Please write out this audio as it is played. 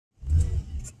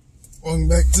Welcome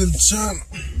back to the channel.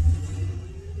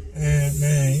 And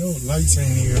man, your lights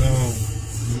ain't even on.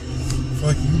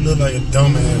 Fuck, you look like a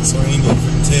dumbass, so I ain't even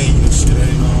gonna tell you this shit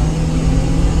ain't on.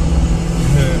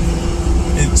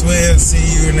 And 12 see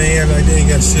you in the air like they ain't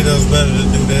got shit else better to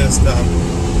do than stop.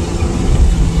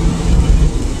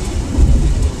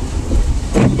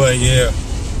 But yeah,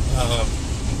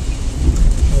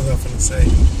 what was I finna say?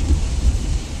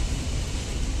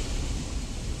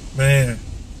 Man,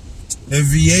 that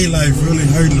VA life really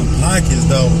hurting the pockets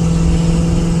though.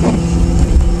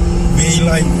 VA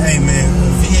life, hey man,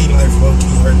 VA life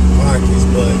low-key hurting the pockets,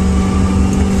 but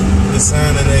the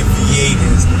sign of that VA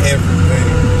is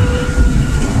everything.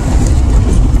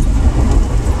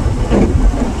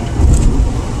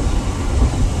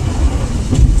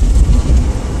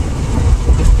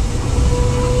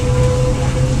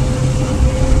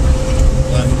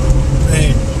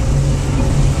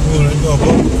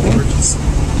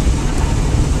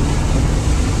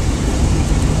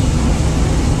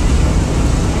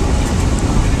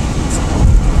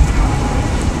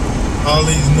 All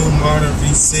these new modern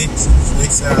V6s, they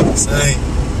sound the same.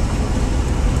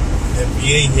 That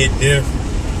V8 hit different.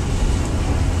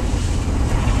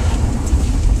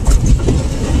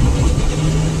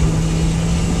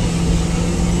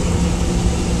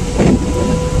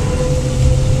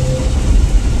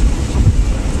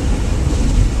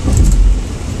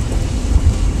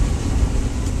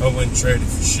 I wouldn't trade it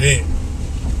for shit.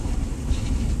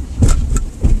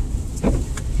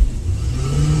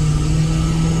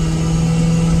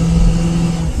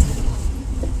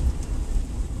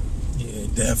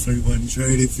 Definitely wouldn't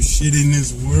trade it for shit in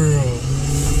this world.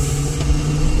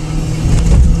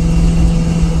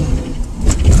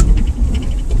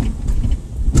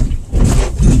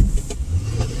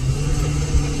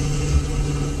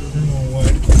 You know what? I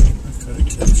could have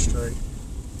kept straight.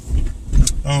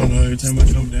 I don't know, every time I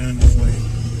come down that way.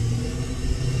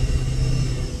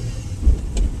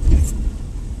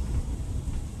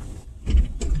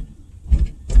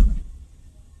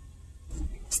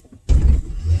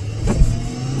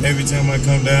 Every time I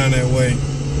come down that way,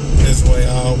 this way,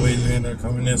 I always end up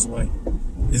coming this way.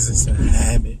 It's just a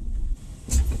habit.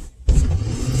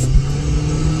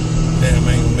 Damn,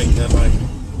 I ain't gonna make that light.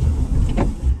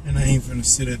 And I ain't finna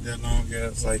sit at that long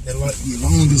ass light. That light be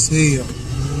long as hell.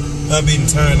 I be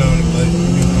turned on it, but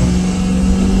you know,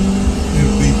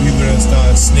 there'll be people that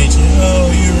start snitching.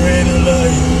 Oh, you ran a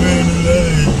light, you ran a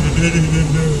light.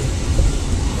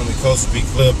 Only supposed to be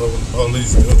club, but when the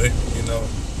police do it, you know.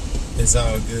 It's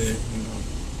all good, you know.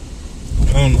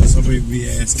 I don't know, some people be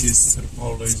ass kisses to the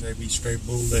police, they be straight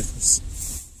bulllickers.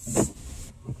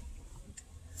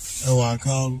 That's why I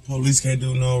call them. Police can't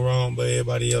do no wrong, but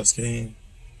everybody else can.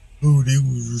 Oh, they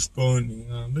was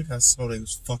responding. Look how slow they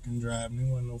was fucking driving.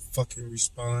 They wasn't no fucking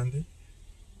responding.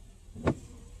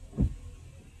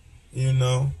 You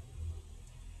know.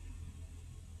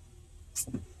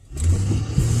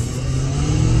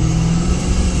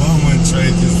 I wouldn't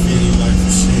trade this video like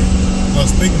for shit. Oh,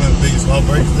 speaking of the biggest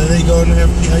lawbreakers, there they go in the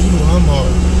FPIU. I'm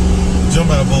hard. Jump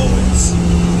out, boys.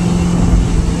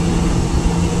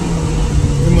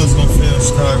 We must go film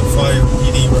Chicago Fire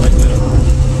PD right now.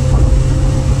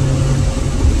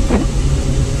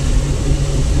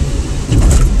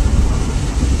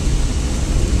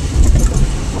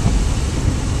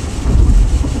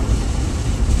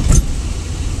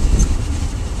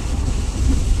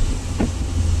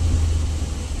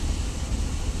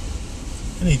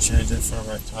 I need to change that front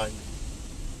right tire.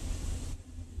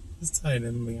 This tire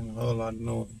doesn't make a whole lot of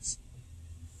noise.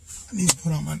 I need to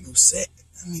put on my new set.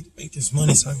 I need to make this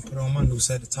money so I can put on my new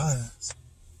set of tires.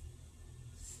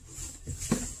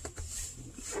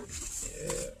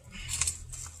 Yeah.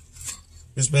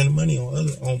 Just spending money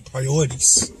on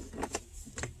priorities.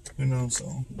 You know,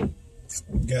 so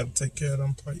gotta take care of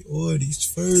them priorities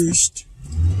first.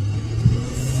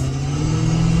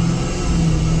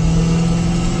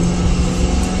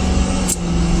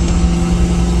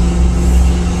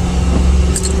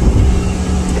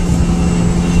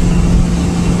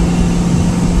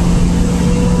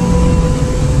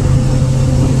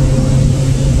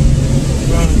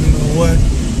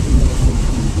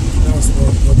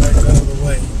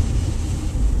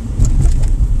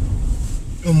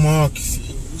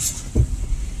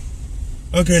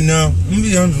 Okay, now, let me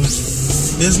be honest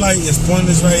with you. This light is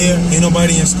pointless right here. Ain't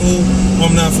nobody in school.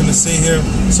 I'm not finna sit here.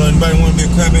 So anybody wanna be a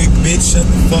crybaby bitch, shut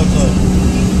the fuck up.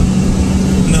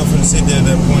 I'm not finna sit there at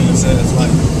that pointless ass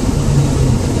light.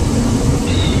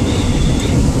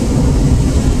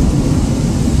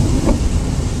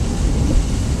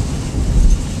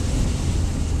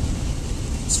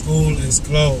 School is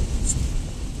closed.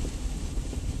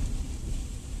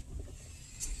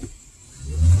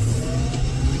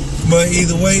 But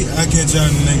either way, I'll catch y'all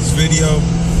in the next video.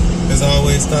 As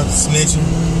always, stop the snitching.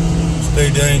 Stay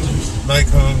dangerous.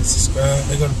 Like, comment, subscribe.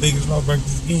 They got the biggest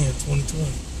lawbreakers again,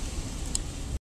 2020.